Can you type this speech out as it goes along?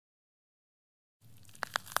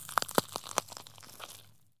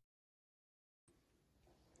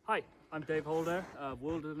Hi, I'm Dave Holder, a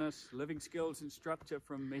wilderness living skills instructor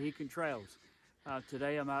from Mohican Trails.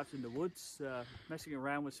 Today I'm out in the woods messing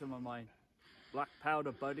around with some of my black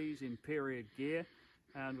powder buddies in period gear,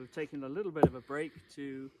 and we've taken a little bit of a break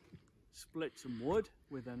to split some wood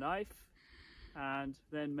with a knife and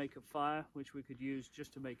then make a fire which we could use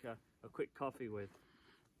just to make a quick coffee with.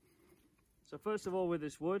 So first of all, with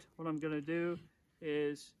this wood, what I'm going to do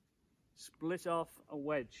is split off a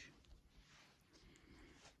wedge.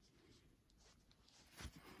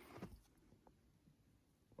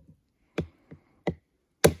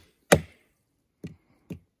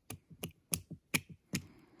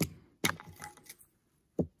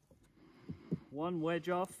 One wedge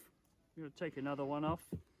off. I'm going to take another one off.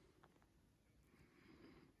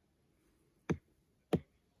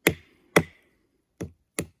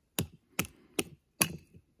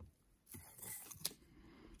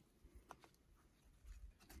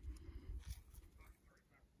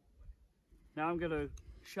 Now I'm going to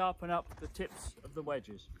sharpen up the tips of the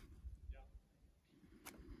wedges.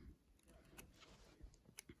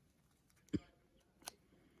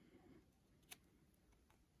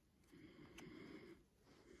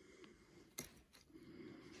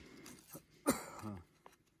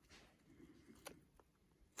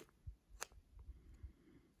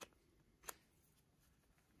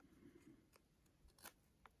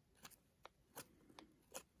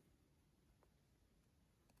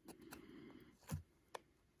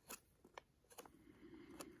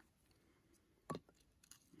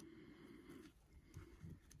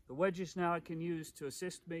 The wedges now I can use to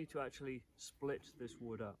assist me to actually split this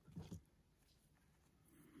wood up.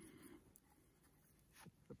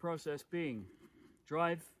 The process being,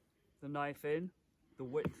 drive the knife in the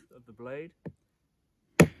width of the blade,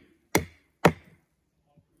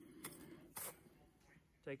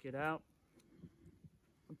 take it out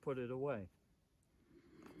and put it away.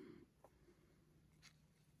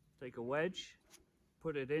 Take a wedge,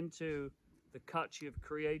 put it into the cut you've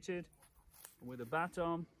created, and with a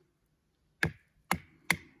baton,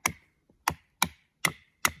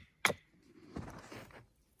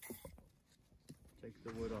 take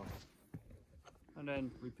the wood off, and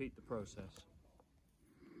then repeat the process.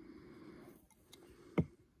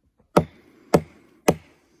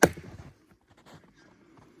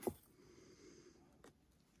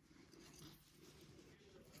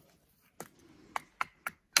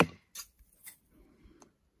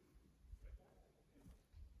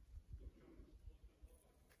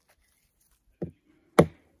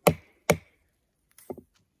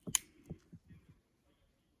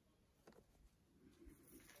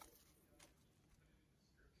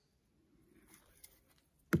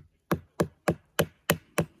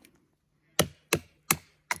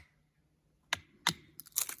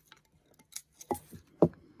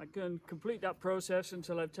 I can complete that process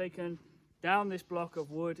until I've taken down this block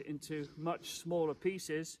of wood into much smaller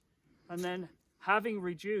pieces, and then having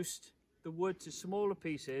reduced the wood to smaller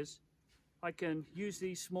pieces, I can use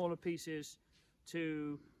these smaller pieces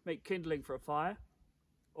to make kindling for a fire,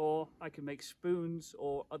 or I can make spoons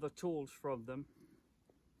or other tools from them.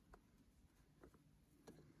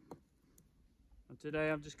 And today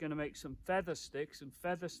I'm just going to make some feather sticks, and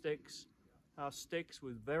feather sticks are sticks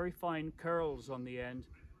with very fine curls on the end,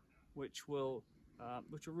 which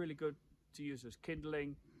are really good to use as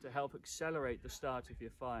kindling to help accelerate the start of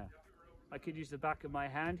your fire. I could use the back of my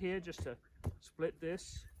hand here just to split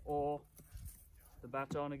this, or the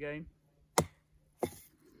baton again.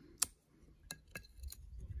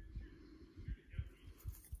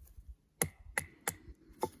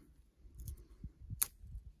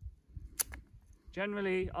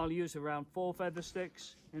 Generally, I'll use around 4 feather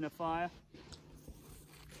sticks in a fire.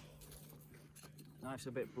 Knife's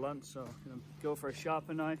a bit blunt, so I'm going to go for a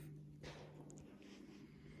sharper knife.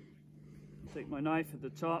 Take my knife at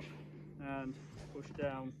the top and push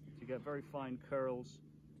down to get very fine curls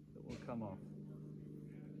that will come off.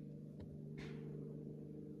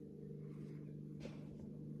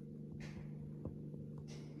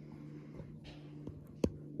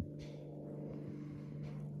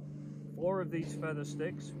 Four of these feather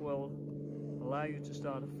sticks will allow you to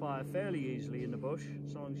start a fire fairly easily in the bush,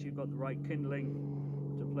 as long as you've got the right kindling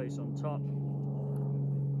to place on top.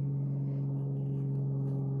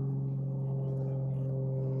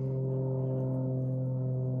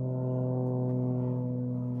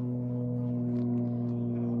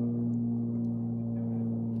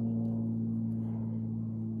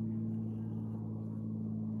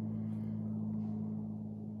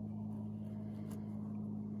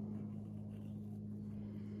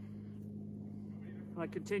 I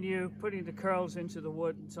continue putting the curls into the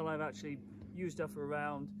wood until I've actually used up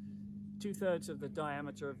around 2/3 of the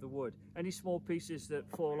diameter of the wood. Any small pieces that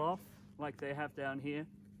fall off, like they have down here,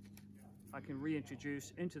 I can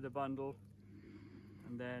reintroduce into the bundle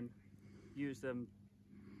and then use them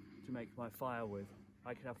to make my fire with.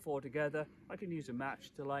 I can have 4 together. I can use a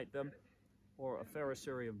match to light them, or a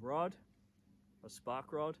ferrocerium rod, a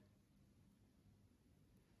spark rod.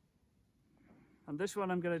 And this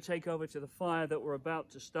one I'm going to take over to the fire that we're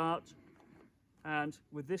about to start. And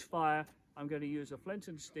with this fire, I'm going to use a flint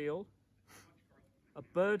and steel, a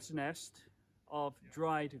bird's nest of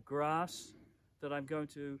dried grass that I'm going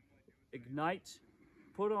to ignite,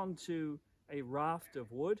 put onto a raft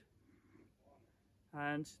of wood,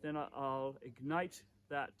 and then I'll ignite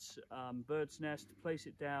that bird's nest, place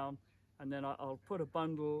it down, and then I'll put a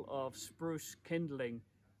bundle of spruce kindling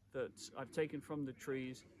that I've taken from the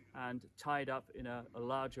trees and tied up in a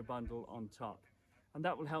larger bundle on top. And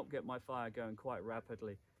that will help get my fire going quite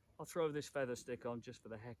rapidly. I'll throw this feather stick on just for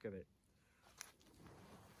the heck of it.